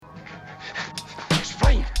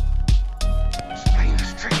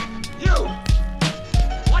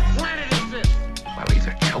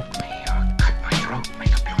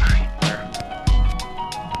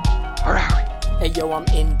yo, I'm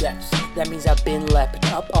in depth. That means I've been leapt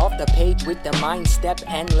up off the page with the mind step.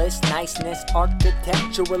 Endless niceness,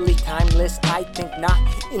 architecturally timeless. I think not.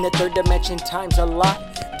 In the third dimension, time's a lot.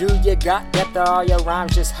 Do you got depth or are your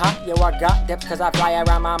rhymes just hot? Yo, I got depth cause I fly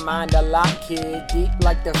around my mind a lot, kid. Deep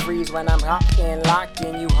like the freeze when I'm hopping,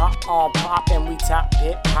 locking. You hop on pop and we top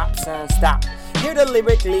hip hop, son, stop. Hear the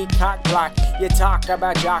lyrically cock block. You talk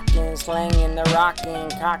about jocking, slanging the rocking,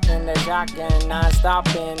 cocking the shotgun,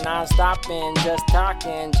 non-stopping,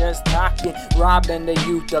 just talking, robbing the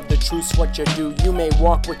youth of the truth. What you do, you may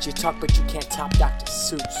walk what you talk, but you can't top Dr.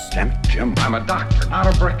 Seuss. Damn it, Jim, I'm a doctor, not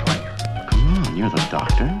a bricklayer. Come on, you're the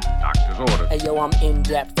doctor. Doctor's order. Hey yo, I'm in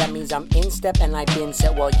depth, that means I'm in step and I've been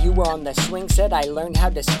set. While you were on the swing set, I learned how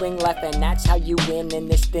to swing left, and that's how you win in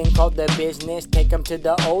this thing called the business. Take them to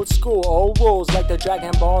the old school, old rules like the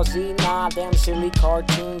Dragon Ball Z. Nah, them silly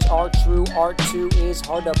cartoons are true. Art 2 is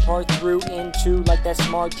hard to part through into, like that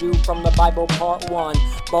smart Jew from the Bible part 1.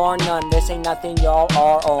 Bar none, this ain't nothing y'all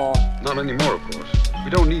are all. Not anymore, of course. We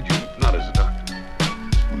don't need you, not as a doctor.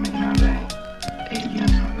 We're making our day. Alien,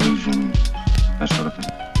 illusions, that sort of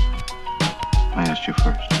thing. I asked you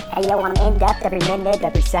first. Hey yo, I'm in depth every minute,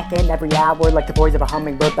 every second, every hour. Like the boys of a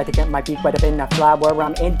hummingbird, like to get my beak wet up in a flower.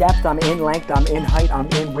 I'm in depth, I'm in length, I'm in height, I'm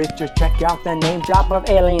in width. Just check out the name drop of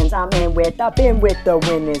aliens I'm in with. I've been with the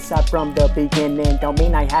winning side from the beginning. Don't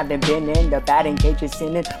mean I haven't been in the batting cages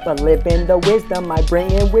sinning, but living the wisdom I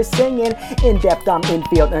bring in with singing. In depth, I'm in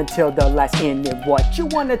field until the last inning. What you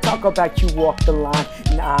wanna talk about, you walk the line.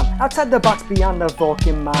 Nah, I'm outside the box beyond the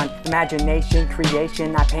Vulcan mind. Imagination,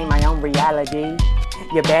 creation, I paint my own reality.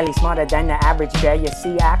 You're barely smarter than the average bear. You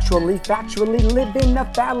see, actually, factually live in a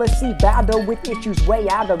fallacy. Battle with issues way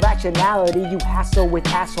out of rationality. You hassle with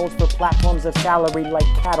assholes for platforms of salary like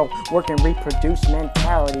cattle. Work and reproduce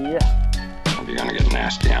mentality, yeah. If you're gonna get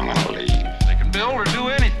nasty, I'm gonna leave. They can build or do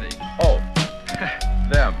anything. Oh,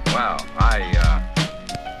 them. Wow.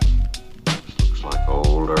 Looks like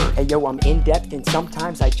old Earth. Hey yo, I'm in depth and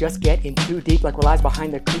sometimes I just get in too deep. Like what lies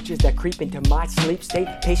behind the creatures that creep into my sleep state.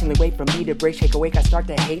 Patiently wait for me to break, shake awake. I start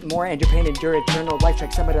to hate more and Japan endure eternal life.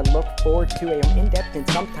 Like something to look forward to. Hey, I'm in depth and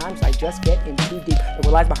sometimes I just get in too deep. Like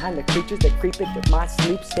what lies behind the creatures that creep into my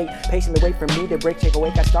sleep state. Patiently wait for me to break, shake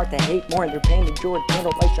awake. I start to hate more and Japan endure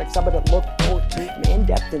eternal life. Like something to look forward to. I'm in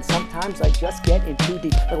depth and sometimes I just get in too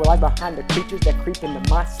deep. Like what lies behind the creatures that creep into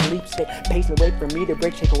my sleep state. Patiently wait for me to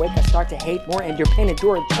break, shake awake. I start to hate more and your pain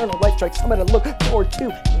endure eternal life strikes something to look forward to.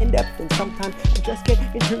 In depth and sometimes I just get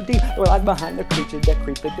in too deep. Well, I'm behind the creatures that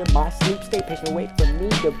creep into my sleep state. Patiently wait for me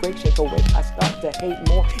to break, shake awake. I start to hate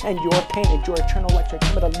more and your pain endure eternal life strikes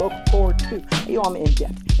something to look forward to. Yo, I'm in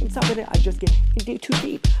depth and something I just get into too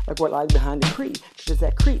deep. Like what lies behind the creatures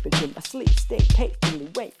that creep into my sleep state. Patiently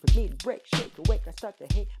wait for me to break, shake awake. I start to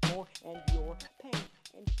hate more and your pain.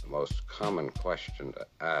 The most common question to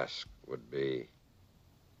ask would be,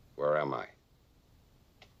 where am I?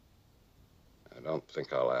 I don't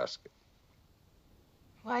think I'll ask it.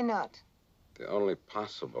 Why not? The only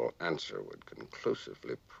possible answer would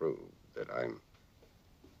conclusively prove that I'm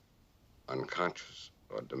unconscious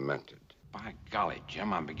or demented. By golly,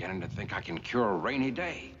 Jim, I'm beginning to think I can cure a rainy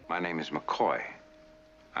day. My name is McCoy.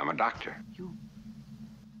 I'm a doctor. You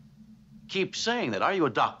keep saying that. Are you a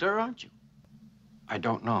doctor, aren't you? I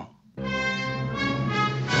don't know.